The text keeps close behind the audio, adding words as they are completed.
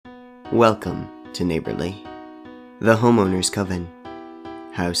Welcome to Neighborly, the Homeowners Coven,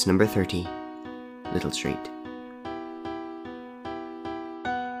 house number 30, Little Street.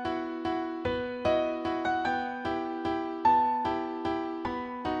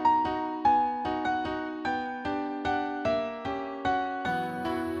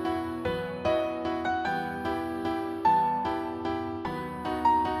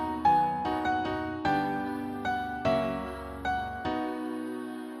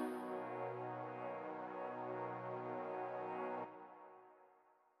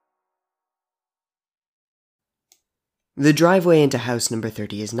 The driveway into house number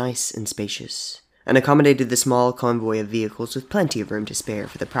 30 is nice and spacious, and accommodated the small convoy of vehicles with plenty of room to spare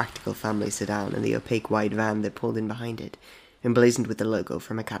for the practical family sedan and the opaque wide van that pulled in behind it, emblazoned with the logo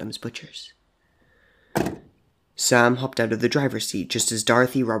for McAdams Butchers. Sam hopped out of the driver's seat just as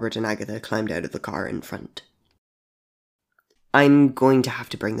Dorothy, Robert, and Agatha climbed out of the car in front. "I'm going to have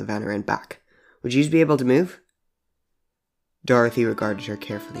to bring the van around back. Would you be able to move?" Dorothy regarded her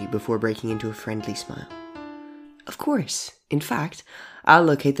carefully before breaking into a friendly smile. "Of course. In fact, I'll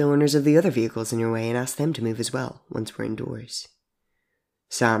locate the owners of the other vehicles in your way and ask them to move as well, once we're indoors."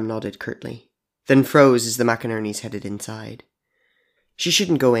 Sam nodded curtly, then froze as the McInernys headed inside. She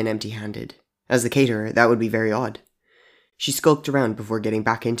shouldn't go in empty-handed. As the caterer, that would be very odd. She skulked around before getting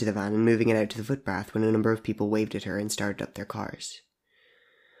back into the van and moving it out to the footpath when a number of people waved at her and started up their cars.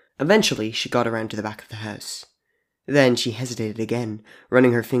 Eventually, she got around to the back of the house. Then she hesitated again,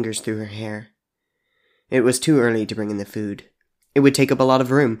 running her fingers through her hair. It was too early to bring in the food. It would take up a lot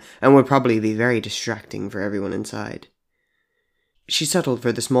of room, and would probably be very distracting for everyone inside. She settled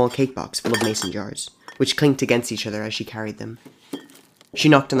for the small cake box full of mason jars, which clinked against each other as she carried them. She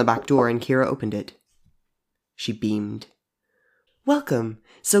knocked on the back door, and Kira opened it. She beamed. "Welcome.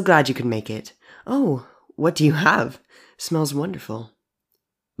 So glad you could make it. Oh, what do you have? Smells wonderful."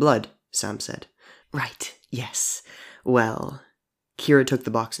 "Blood," Sam said. "Right, yes. Well..." Kira took the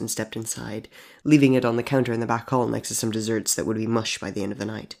box and stepped inside, leaving it on the counter in the back hall next to some desserts that would be mush by the end of the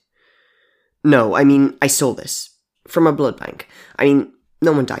night. "No, I stole this. From a blood bank.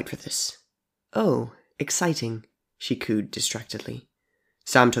 No one died for this." "Oh, exciting," she cooed distractedly.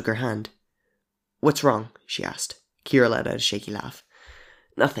 Sam took her hand. "What's wrong?" she asked. Kira let out a shaky laugh.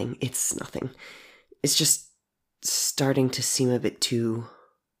 "Nothing, it's nothing. It's just starting to seem a bit too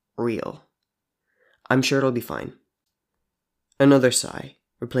real. I'm sure it'll be fine." Another sigh,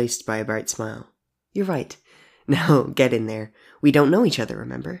 replaced by a bright smile. "You're right. Now, get in there. We don't know each other,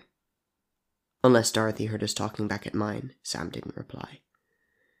 remember?" Unless Dorothy heard us talking back at mine, Sam didn't reply.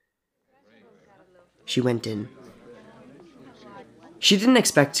 She went in. She didn't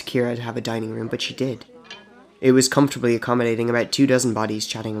expect Kira to have a dining room, but she did. It was comfortably accommodating about 24 bodies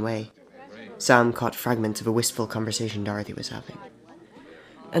chatting away. Sam caught fragments of a wistful conversation Dorothy was having.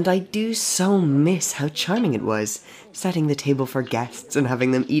 "And I do so miss how charming it was, setting the table for guests and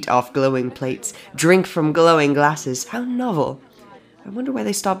having them eat off glowing plates, drink from glowing glasses. How novel. I wonder why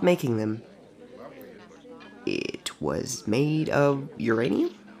they stopped making them." "It was made of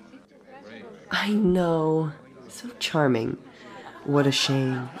uranium?" "I know. So charming. What a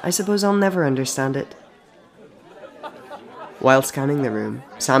shame. I suppose I'll never understand it." While scanning the room,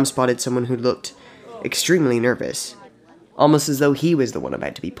 Sam spotted someone who looked extremely nervous. Almost as though he was the one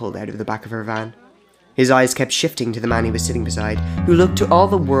about to be pulled out of the back of her van. His eyes kept shifting to the man he was sitting beside, who looked to all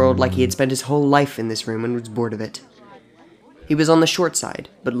the world like he had spent his whole life in this room and was bored of it. He was on the short side,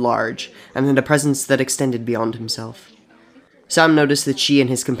 but large, and had a presence that extended beyond himself. Sam noticed that she and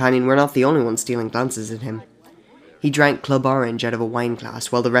his companion were not the only ones stealing glances at him. He drank Club Orange out of a wine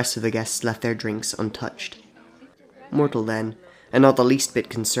glass while the rest of the guests left their drinks untouched. Mortal then, and not the least bit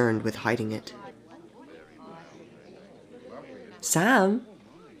concerned with hiding it. "Sam?"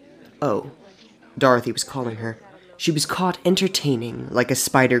 Oh, Dorothy was calling her. She was caught entertaining, like a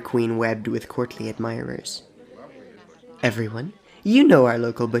spider queen webbed with courtly admirers. "Everyone, you know our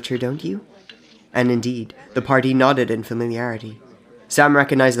local butcher, don't you?" And indeed, the party nodded in familiarity. Sam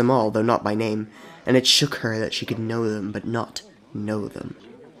recognized them all, though not by name, and it shook her that she could know them, but not know them.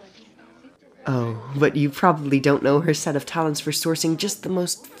 "Oh, but you probably don't know her set of talents for sourcing just the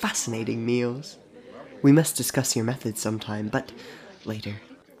most fascinating meals. We must discuss your methods sometime, but later.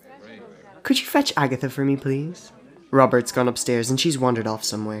 Could you fetch Agatha for me, please? Robert's gone upstairs and she's wandered off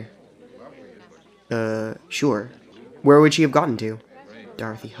somewhere." Sure. Where would she have gotten to?"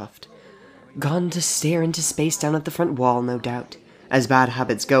 Dorothy huffed. "Gone to stare into space down at the front wall, no doubt. As bad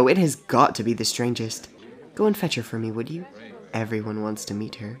habits go, it has got to be the strangest. Go and fetch her for me, would you? Everyone wants to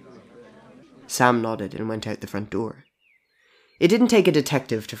meet her." Sam nodded and went out the front door. It didn't take a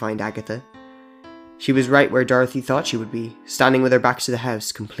detective to find Agatha. She was right where Dorothy thought she would be, standing with her back to the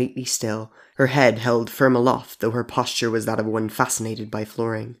house, completely still, her head held firm aloft, though her posture was that of one fascinated by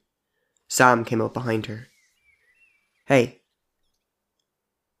flooring. Sam came up behind her. "Hey."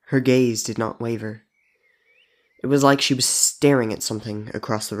 Her gaze did not waver. It was like she was staring at something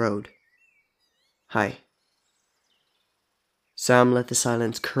across the road. "Hi." Sam let the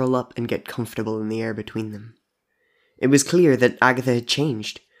silence curl up and get comfortable in the air between them. It was clear that Agatha had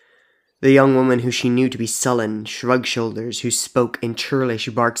changed. The young woman who she knew to be sullen, shrugged shoulders, who spoke in churlish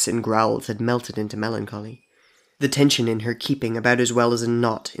barks and growls, had melted into melancholy, the tension in her keeping about as well as a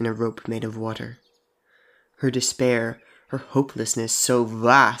knot in a rope made of water. Her despair, her hopelessness so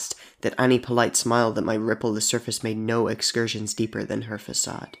vast that any polite smile that might ripple the surface made no excursions deeper than her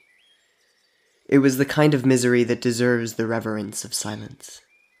facade. It was the kind of misery that deserves the reverence of silence.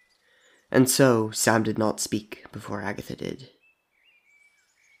 And so Sam did not speak before Agatha did.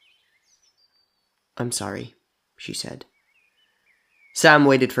 "I'm sorry," she said. Sam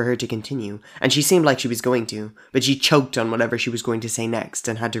waited for her to continue, and she seemed like she was going to, but she choked on whatever she was going to say next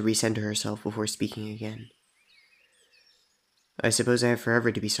and had to recenter herself before speaking again. "I suppose I have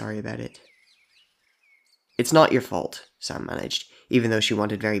forever to be sorry about it." "It's not your fault," Sam managed, even though she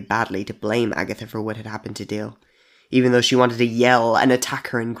wanted very badly to blame Agatha for what had happened to Dale. Even though she wanted to yell and attack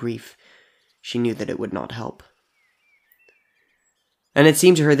her in grief, she knew that it would not help. And it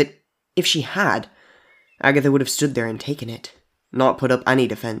seemed to her that if she had, Agatha would have stood there and taken it, not put up any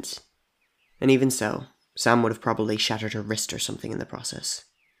defense. And even so, Sam would have probably shattered her wrist or something in the process.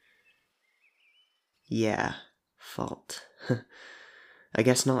 "Yeah, fault. I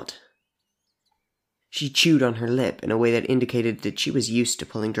guess not." She chewed on her lip in a way that indicated that she was used to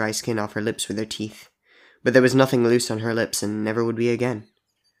pulling dry skin off her lips with her teeth, but there was nothing loose on her lips and never would be again.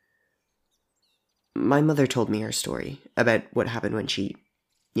 "My mother told me her story about what happened when she,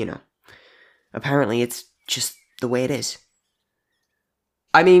 apparently it's just the way it is.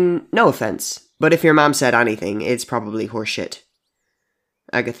 I mean, no offense, but if your mom said anything, it's probably horseshit."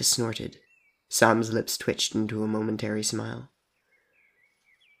 Agatha snorted. Sam's lips twitched into a momentary smile.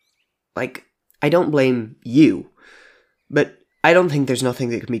 "Like, I don't blame you, but I don't think there's nothing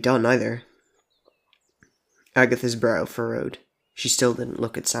that can be done either." Agatha's brow furrowed. She still didn't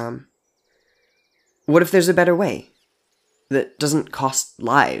look at Sam. "What if there's a better way? That doesn't cost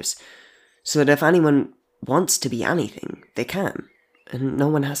lives, so that if anyone wants to be anything, they can, and no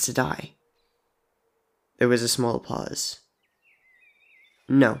one has to die." There was a small pause.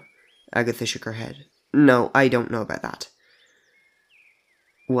 "No," Agatha shook her head. "No, I don't know about that."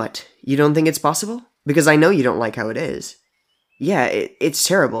 "What, you don't think it's possible? Because I know you don't like how it is." "Yeah, it's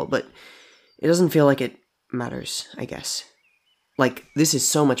terrible, but it doesn't feel like it matters, I guess. Like, this is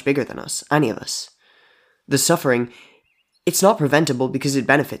so much bigger than us, any of us. The suffering, it's not preventable because it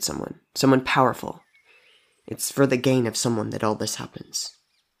benefits someone powerful. It's for the gain of someone that all this happens."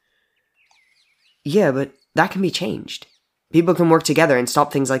 "Yeah, but that can be changed. People can work together and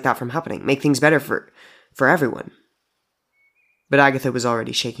stop things like that from happening, make things better for everyone." But Agatha was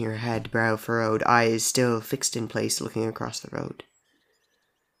already shaking her head, brow furrowed, eyes still fixed in place, looking across the road.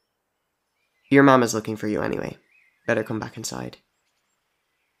 "Your mama's looking for you anyway. Better come back inside."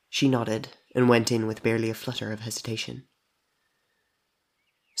 She nodded and went in with barely a flutter of hesitation.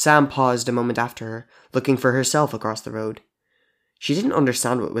 Sam paused a moment after her, looking for herself across the road. She didn't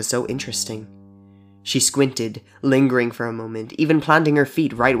understand what was so interesting. She squinted, lingering for a moment, even planting her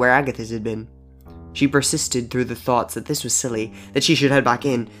feet right where Agatha's had been. She persisted through the thoughts that this was silly, that she should head back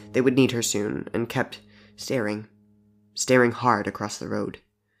in, they would need her soon, and kept staring hard across the road.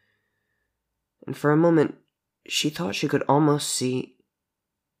 And for a moment, she thought she could almost see...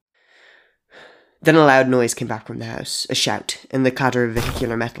 Then a loud noise came back from the house, a shout, and the clatter of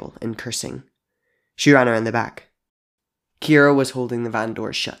vehicular metal, and cursing. She ran around the back. Kira was holding the van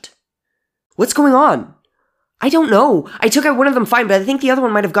door shut. "What's going on?" "I don't know. I took out one of them fine, but I think the other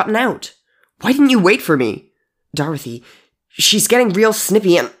one might have gotten out." "Why didn't you wait for me?" "Dorothy, she's getting real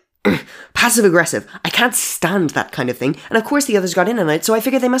snippy and passive-aggressive. I can't stand that kind of thing, and of course the others got in on it, so I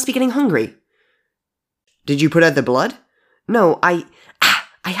figured they must be getting hungry." "Did you put out the blood?" "No, I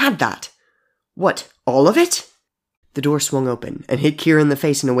had that." "What, all of it?" The door swung open and hit Kira in the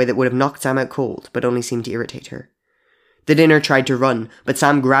face in a way that would have knocked Sam out cold, but only seemed to irritate her. The dinner tried to run, but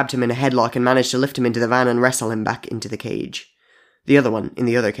Sam grabbed him in a headlock and managed to lift him into the van and wrestle him back into the cage. The other one, in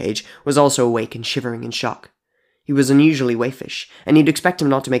the other cage, was also awake and shivering in shock. He was unusually waifish, and you'd expect him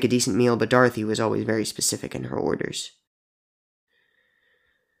not to make a decent meal, but Dorothy was always very specific in her orders.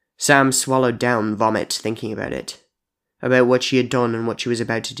 Sam swallowed down vomit thinking about it, about what she had done and what she was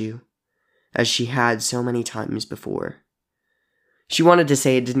about to do, as she had so many times before. She wanted to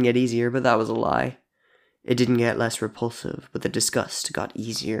say it didn't get easier, but that was a lie. It didn't get less repulsive, but the disgust got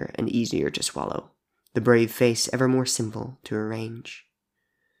easier and easier to swallow, the brave face ever more simple to arrange.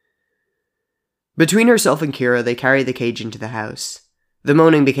 Between herself and Kira, they carried the cage into the house. The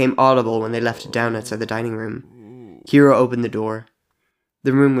moaning became audible when they left it down outside the dining room. Kira opened the door.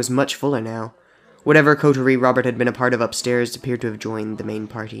 The room was much fuller now. Whatever coterie Robert had been a part of upstairs appeared to have joined the main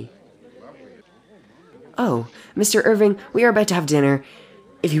party. "Oh, Mr. Irving, we are about to have dinner.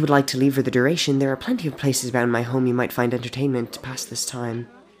 If you would like to leave for the duration, there are plenty of places around my home you might find entertainment to pass this time."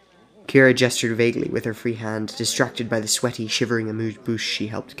 Kira gestured vaguely with her free hand, distracted by the sweaty, shivering amuse-bouche she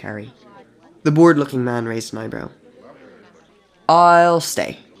helped carry. The bored-looking man raised an eyebrow. "I'll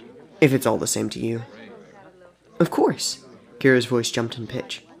stay, if it's all the same to you." "Of course." Kira's voice jumped in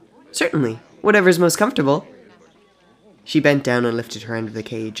pitch. "Certainly, whatever's most comfortable." She bent down and lifted her end of the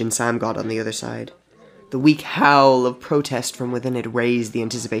cage, and Sam got on the other side. The weak howl of protest from within it raised the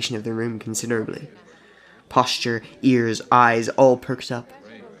anticipation of the room considerably. Posture, ears, eyes, all perked up.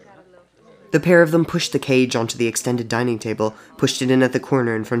 The pair of them pushed the cage onto the extended dining table, pushed it in at the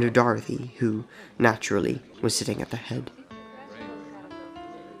corner in front of Dorothy, who, naturally, was sitting at the head.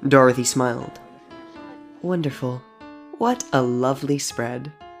 Dorothy smiled. "Wonderful. What a lovely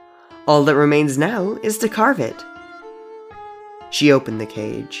spread. All that remains now is to carve it." She opened the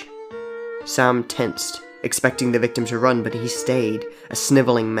cage. Sam tensed, expecting the victim to run, but he stayed, a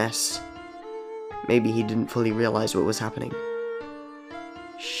sniveling mess. Maybe he didn't fully realize what was happening.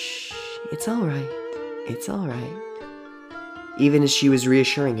 "Shh, it's all right. It's all right." Even as she was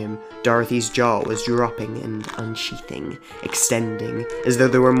reassuring him, Dorothy's jaw was dropping and unsheathing, extending, as though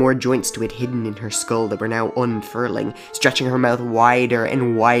there were more joints to it hidden in her skull that were now unfurling, stretching her mouth wider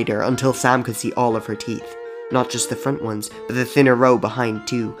and wider until Sam could see all of her teeth. Not just the front ones, but the thinner row behind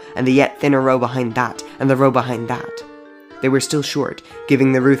too, and the yet thinner row behind that, and the row behind that. They were still short,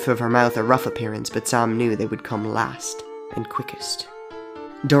 giving the roof of her mouth a rough appearance, but Sam knew they would come last, and quickest.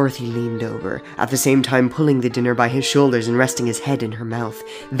 Dorothy leaned over, at the same time pulling the dinner by his shoulders and resting his head in her mouth.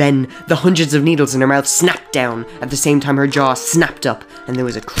 Then, the hundreds of needles in her mouth snapped down, at the same time her jaw snapped up, and there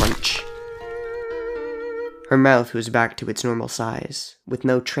was a crunch. Her mouth was back to its normal size, with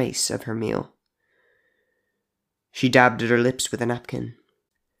no trace of her meal. She dabbed at her lips with a napkin.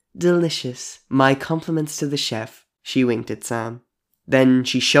 "Delicious. My compliments to the chef," she winked at Sam. Then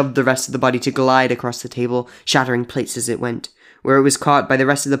she shoved the rest of the body to glide across the table, shattering plates as it went, where it was caught by the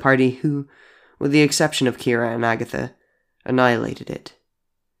rest of the party who, with the exception of Kira and Agatha, annihilated it.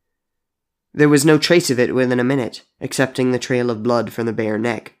 There was no trace of it within a minute, excepting the trail of blood from the bare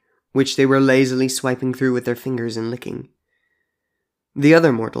neck, which they were lazily swiping through with their fingers and licking. The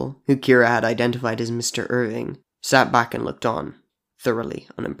other mortal, who Kira had identified as Mr. Irving, sat back and looked on, thoroughly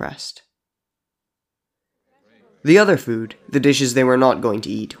unimpressed. The other food, the dishes they were not going to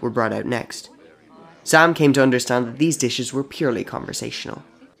eat, were brought out next. Sam came to understand that these dishes were purely conversational.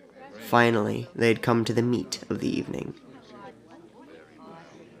 Finally, they had come to the meat of the evening.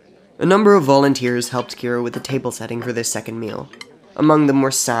 A number of volunteers helped Kira with the table setting for their second meal. Among them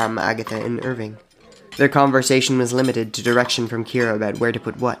were Sam, Agatha, and Irving. Their conversation was limited to direction from Kira about where to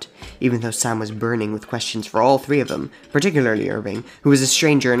put what, even though Sam was burning with questions for all three of them, particularly Irving, who was a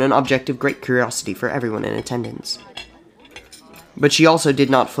stranger and an object of great curiosity for everyone in attendance. But she also did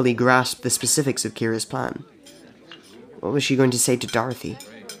not fully grasp the specifics of Kira's plan. What was she going to say to Dorothy?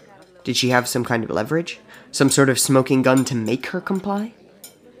 Did she have some kind of leverage? Some sort of smoking gun to make her comply?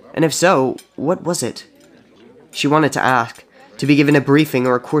 And if so, what was it? She wanted to ask, to be given a briefing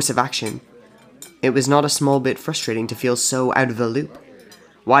or a course of action. It was not a small bit frustrating to feel so out of the loop.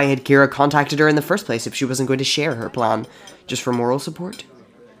 Why had Kira contacted her in the first place if she wasn't going to share her plan, just for moral support?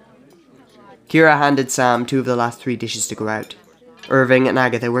 Kira handed Sam 2 of the last 3 dishes to go out. Irving and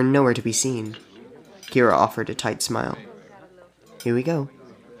Agatha were nowhere to be seen. Kira offered a tight smile. "Here we go."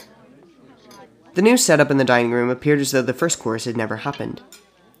 The new setup in the dining room appeared as though the first course had never happened.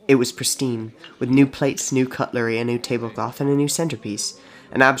 It was pristine, with new plates, new cutlery, a new tablecloth, and a new centerpiece,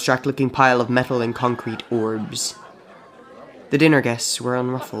 an abstract-looking pile of metal and concrete orbs. The dinner guests were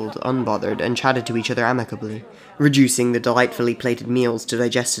unruffled, unbothered, and chatted to each other amicably, reducing the delightfully plated meals to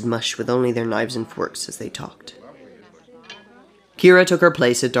digested mush with only their knives and forks as they talked. Kira took her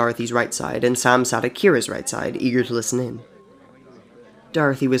place at Dorothy's right side, and Sam sat at Kira's right side, eager to listen in.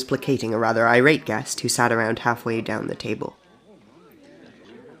 Dorothy was placating a rather irate guest who sat around halfway down the table.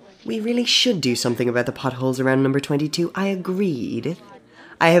 "We really should do something about the potholes around number 22, I agree, Edith.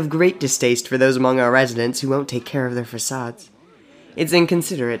 I have great distaste for those among our residents who won't take care of their facades. It's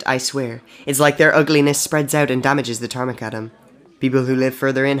inconsiderate, I swear. It's like their ugliness spreads out and damages the tarmacadam. People who live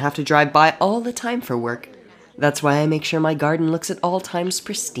further in have to drive by all the time for work. That's why I make sure my garden looks at all times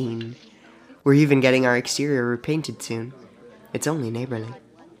pristine. We're even getting our exterior repainted soon. It's only neighborly.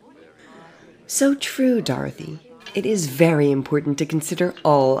 So true, Dorothy. It is very important to consider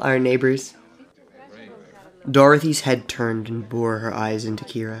all our neighbors. Dorothy's head turned and bore her eyes into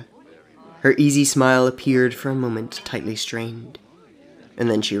Kira. Her easy smile appeared for a moment tightly strained,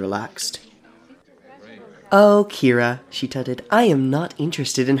 and then she relaxed. Oh, Kira, she tutted, I am not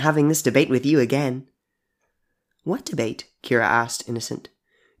interested in having this debate with you again. What debate? Kira asked, innocent.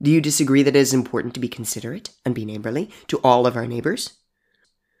 Do you disagree that it is important to be considerate and be neighborly to all of our neighbors?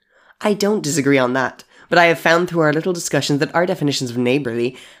 I don't disagree on that, but I have found through our little discussions that our definitions of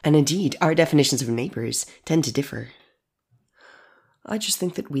neighborly, and indeed our definitions of neighbors, tend to differ. I just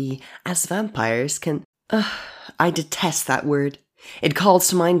think that we, as vampires, can... I detest that word. It calls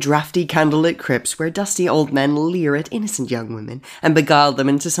to mind drafty candlelit crypts where dusty old men leer at innocent young women and beguile them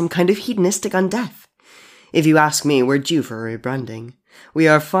into some kind of hedonistic undeath. If you ask me, we're due for a rebranding. We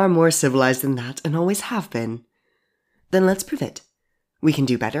are far more civilized than that and always have been. Then let's prove it. We can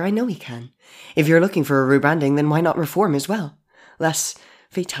do better, I know we can. If you're looking for a rebranding, then why not reform as well? Less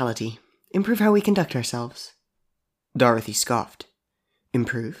fatality. Improve how we conduct ourselves. Dorothy scoffed.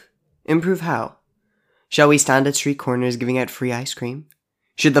 Improve? Improve how? Shall we stand at street corners giving out free ice cream?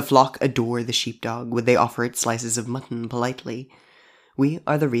 Should the flock adore the sheepdog? Would they offer it slices of mutton politely? We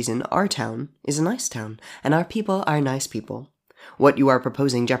are the reason our town is a nice town, and our people are nice people. What you are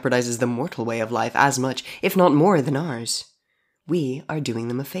proposing jeopardizes the mortal way of life as much, if not more, than ours. We are doing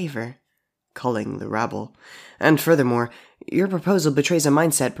them a favor, culling the rabble. And furthermore, your proposal betrays a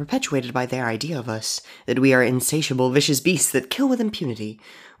mindset perpetuated by their idea of us, that we are insatiable, vicious beasts that kill with impunity,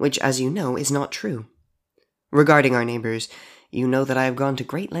 which, as you know, is not true. Regarding our neighbors, you know that I have gone to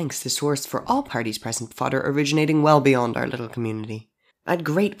great lengths to source for all parties present fodder originating well beyond our little community. At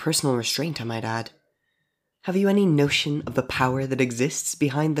great personal restraint, I might add. Have you any notion of the power that exists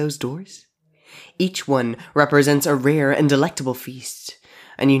behind those doors? Each one represents a rare and delectable feast,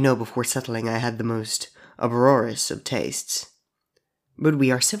 and you know before settling I had the most uproarious of tastes. But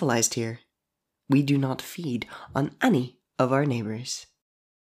we are civilized here. We do not feed on any of our neighbors.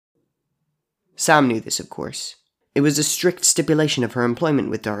 Sam knew this, of course. It was a strict stipulation of her employment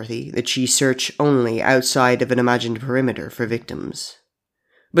with Dorothy that she search only outside of an imagined perimeter for victims.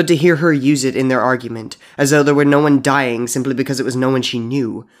 But to hear her use it in their argument, as though there were no one dying simply because it was no one she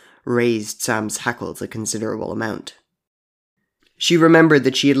knew, raised Sam's hackles a considerable amount. She remembered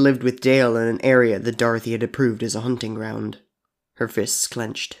that she had lived with Dale in an area that Dorothy had approved as a hunting ground. Her fists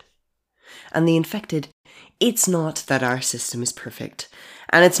clenched. And the infected, it's not that our system is perfect,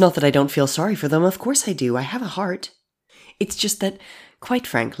 and it's not that I don't feel sorry for them, of course I do, I have a heart. It's just that, quite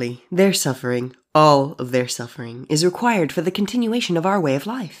frankly, their suffering, all of their suffering, is required for the continuation of our way of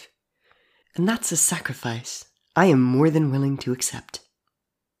life. And that's a sacrifice I am more than willing to accept.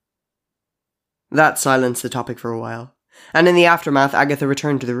 That silenced the topic for a while, and in the aftermath Agatha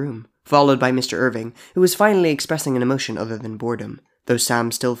returned to the room, followed by Mr. Irving, who was finally expressing an emotion other than boredom, though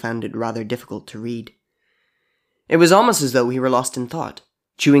Sam still found it rather difficult to read. It was almost as though he were lost in thought,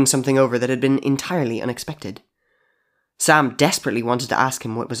 chewing something over that had been entirely unexpected. Sam desperately wanted to ask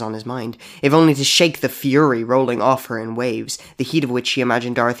him what was on his mind, if only to shake the fury rolling off her in waves, the heat of which she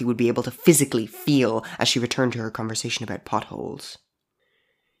imagined Dorothy would be able to physically feel as she returned to her conversation about potholes.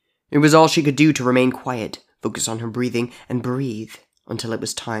 It was all she could do to remain quiet, focus on her breathing, and breathe until it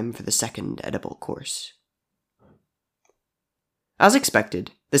was time for the second edible course. As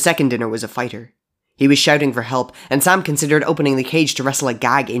expected, the second dinner was a fighter. He was shouting for help, and Sam considered opening the cage to wrestle a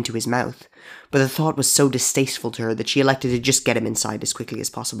gag into his mouth, but the thought was so distasteful to her that she elected to just get him inside as quickly as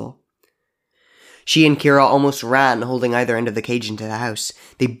possible. She and Kira almost ran, holding either end of the cage into the house.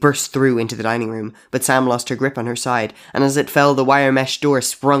 They burst through into the dining room, but Sam lost her grip on her side, and as it fell, the wire mesh door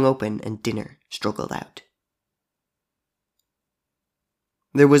sprung open and dinner struggled out.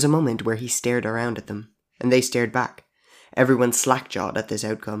 There was a moment where he stared around at them, and they stared back, everyone slack-jawed at this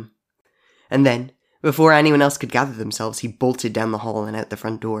outcome. And then, before anyone else could gather themselves, he bolted down the hall and out the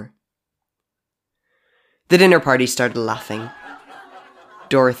front door. The dinner party started laughing.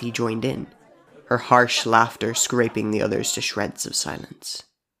 Dorothy joined in, her harsh laughter scraping the others to shreds of silence.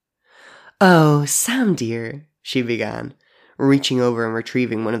 "Oh, Sam dear," she began, reaching over and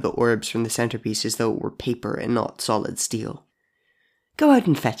retrieving one of the orbs from the centerpiece as though it were paper and not solid steel. "Go out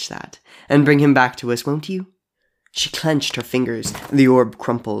and fetch that, and bring him back to us, won't you?" She clenched her fingers, and the orb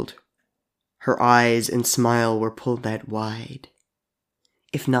crumpled. Her eyes and smile were pulled out wide.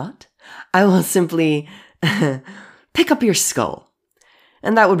 "If not, I will simply pick up your skull.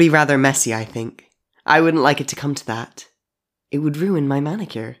 And that would be rather messy, I think. I wouldn't like it to come to that. It would ruin my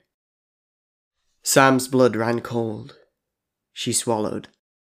manicure." Sam's blood ran cold. She swallowed.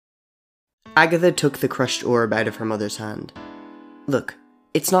 Agatha took the crushed orb out of her mother's hand. Look,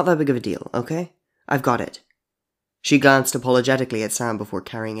 it's not that big of a deal, okay? I've got it. She glanced apologetically at Sam before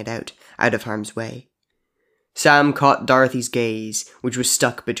carrying it out of harm's way. Sam caught Dorothy's gaze, which was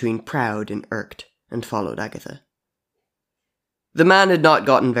stuck between proud and irked, and followed Agatha. The man had not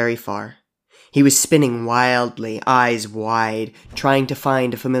gotten very far. He was spinning wildly, eyes wide, trying to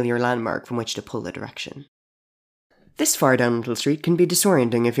find a familiar landmark from which to pull a direction. This far down Little Street can be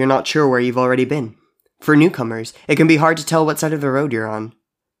disorienting if you're not sure where you've already been. For newcomers, it can be hard to tell what side of the road you're on.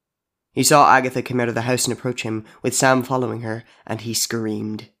 He saw Agatha come out of the house and approach him, with Sam following her, and he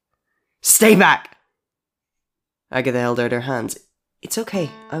screamed. "Stay back!" Agatha held out her hands. "It's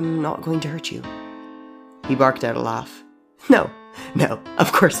okay, I'm not going to hurt you." He barked out a laugh. No,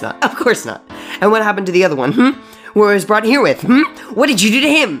 of course not. And what happened to the other one, Who I was brought here with, What did you do to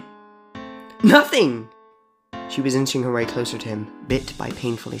him? Nothing! She was inching her way closer to him, bit by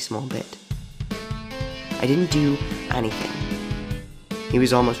painfully small bit. I didn't do anything. He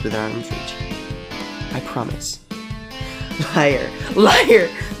was almost within arm's reach. I promise. Liar!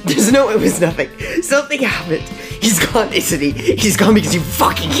 It was nothing. Something happened. He's gone, isn't he? He's gone because you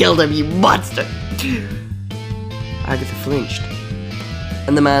fucking killed him, you monster! Agatha flinched,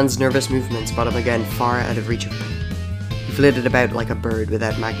 and the man's nervous movements brought him again far out of reach of her. He flitted about like a bird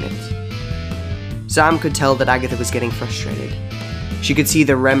without magnets. Sam could tell that Agatha was getting frustrated. She could see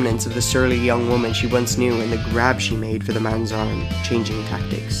the remnants of the surly young woman she once knew in the grab she made for the man's arm, changing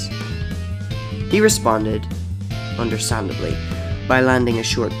tactics. He responded, understandably, by landing a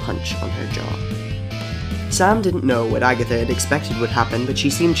short punch on her jaw. Sam didn't know what Agatha had expected would happen, but she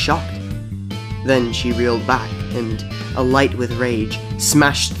seemed shocked. Then she reeled back, and, alight with rage,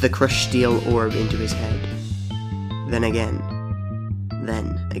 smashed the crushed steel orb into his head. Then again.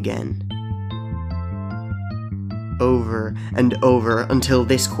 Over and over, until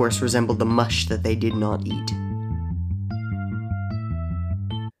this course resembled the mush that they did not eat.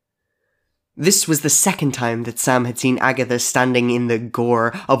 This was the second time that Sam had seen Agatha standing in the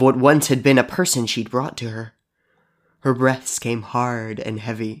gore of what once had been a person she'd brought to her. Her breaths came hard and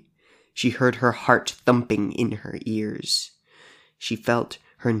heavy. She heard her heart thumping in her ears. She felt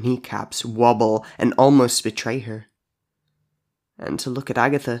her kneecaps wobble and almost betray her. And to look at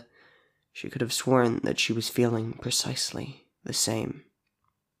Agatha, she could have sworn that she was feeling precisely the same.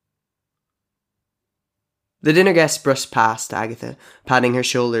 The dinner guest brushed past Agatha, patting her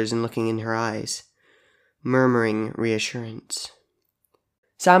shoulders and looking in her eyes, murmuring reassurance.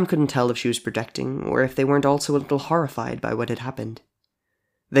 Sam couldn't tell if she was projecting or if they weren't also a little horrified by what had happened.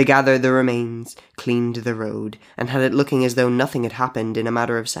 They gathered the remains, cleaned the road, and had it looking as though nothing had happened in a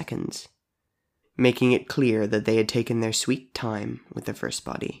matter of seconds, making it clear that they had taken their sweet time with the first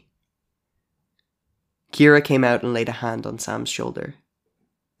body. Kira came out and laid a hand on Sam's shoulder.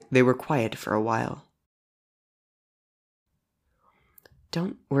 They were quiet for a while.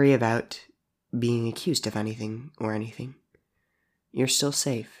 Don't worry about being accused of anything or anything. You're still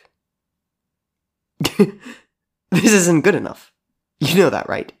safe. This isn't good enough. You know that,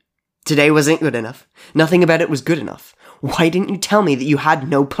 right? Today wasn't good enough. Nothing about it was good enough. Why didn't you tell me that you had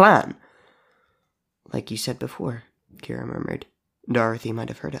no plan? Like you said before, Kira murmured. Dorothy might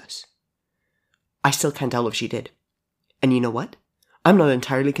have heard us. I still can't tell if she did. And you know what? I'm not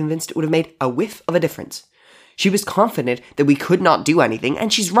entirely convinced it would have made a whiff of a difference. She was confident that we could not do anything,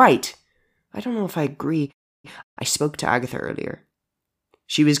 and she's right. I don't know if I agree. I spoke to Agatha earlier.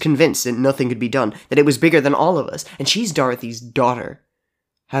 She was convinced that nothing could be done, that it was bigger than all of us, and she's Dorothy's daughter.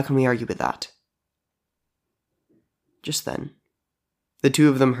 How can we argue with that? Just then, the two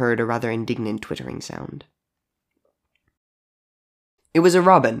of them heard a rather indignant twittering sound. It was a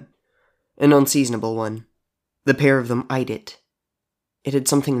robin, an unseasonable one. The pair of them eyed it. It had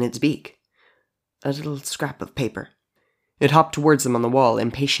something in its beak, a little scrap of paper. It hopped towards them on the wall,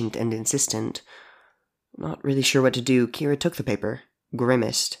 impatient and insistent. Not really sure what to do, Kira took the paper,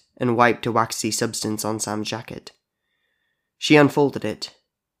 grimaced, and wiped a waxy substance on Sam's jacket. She unfolded it.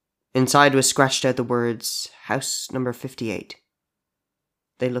 Inside was scratched out the words, House number 58.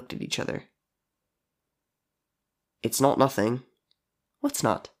 They looked at each other. It's not nothing. What's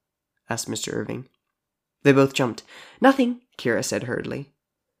not? Asked Mr. Irving. They both jumped. Nothing, Kira said hurriedly.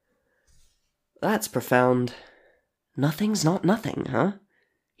 That's profound. Nothing's not nothing, huh?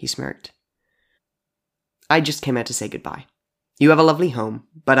 He smirked. I just came out to say goodbye. You have a lovely home,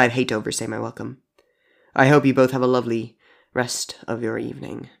 but I'd hate to overstay my welcome. I hope you both have a lovely rest of your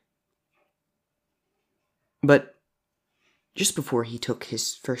evening. But just before he took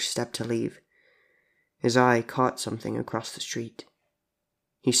his first step to leave, his eye caught something across the street.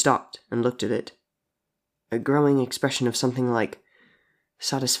 He stopped and looked at it. A growing expression of something like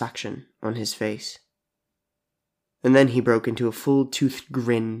satisfaction on his face. And then he broke into a full-toothed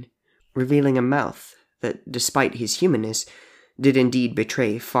grin, revealing a mouth that, despite his humanness, did indeed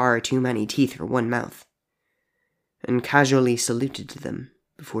betray far too many teeth for one mouth, and casually saluted to them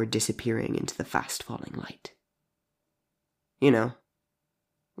before disappearing into the fast-falling light. You know,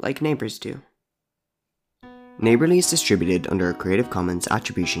 like neighbors do. Neighborly is distributed under a Creative Commons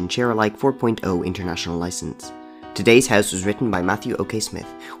Attribution Share-alike 4.0 international license. Today's House was written by Matthew O.K.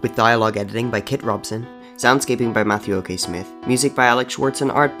 Smith, with dialogue editing by Kit Robson, soundscaping by Matthew O.K. Smith, music by Alex Schwartz,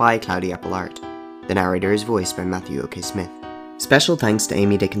 and art by Cloudy Apple Art. The narrator is voiced by Matthew O.K. Smith. Special thanks to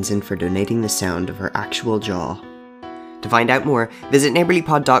Amy Dickinson for donating the sound of her actual jaw. To find out more, visit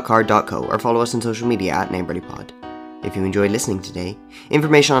neighborlypod.card.co or follow us on social media at neighborlypod. If you enjoyed listening today,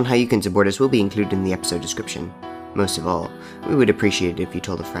 information on how you can support us will be included in the episode description. Most of all, we would appreciate it if you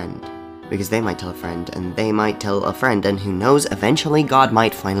told a friend, because they might tell a friend, and they might tell a friend, and who knows, eventually God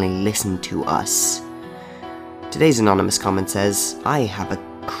might finally listen to us. Today's anonymous comment says, I have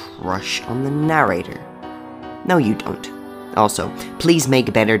a crush on the narrator. No, you don't. Also, please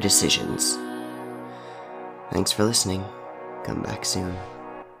make better decisions. Thanks for listening. Come back soon.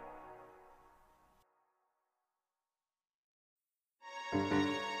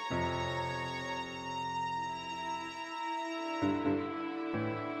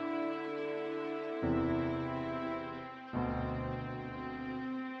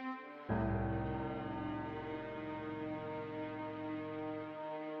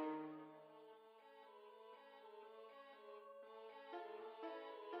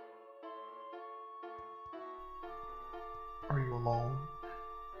 Are you alone?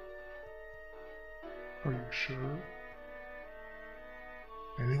 Are you sure?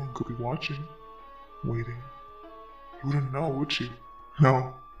 Anyone could be watching, waiting. You wouldn't know, would you?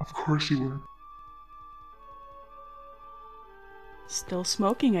 No, of course you wouldn't. Still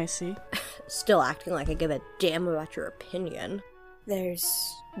smoking, I see. Still acting like I give a damn about your opinion.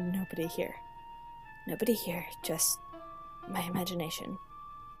 There's nobody here. Nobody here, just my imagination.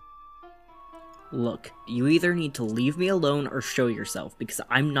 Look, you either need to leave me alone or show yourself, because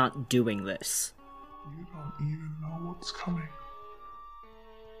I'm not doing this. You don't even know what's coming.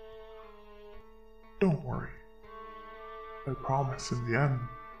 Don't worry. I promise in the end,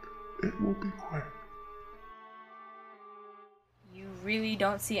 it will be quick. You really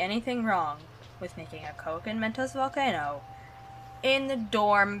don't see anything wrong with making a Coke and Mentos volcano in the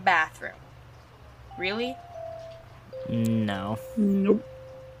dorm bathroom. Really? No. Nope.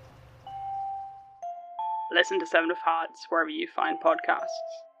 Listen to Seven of Hearts wherever you find podcasts.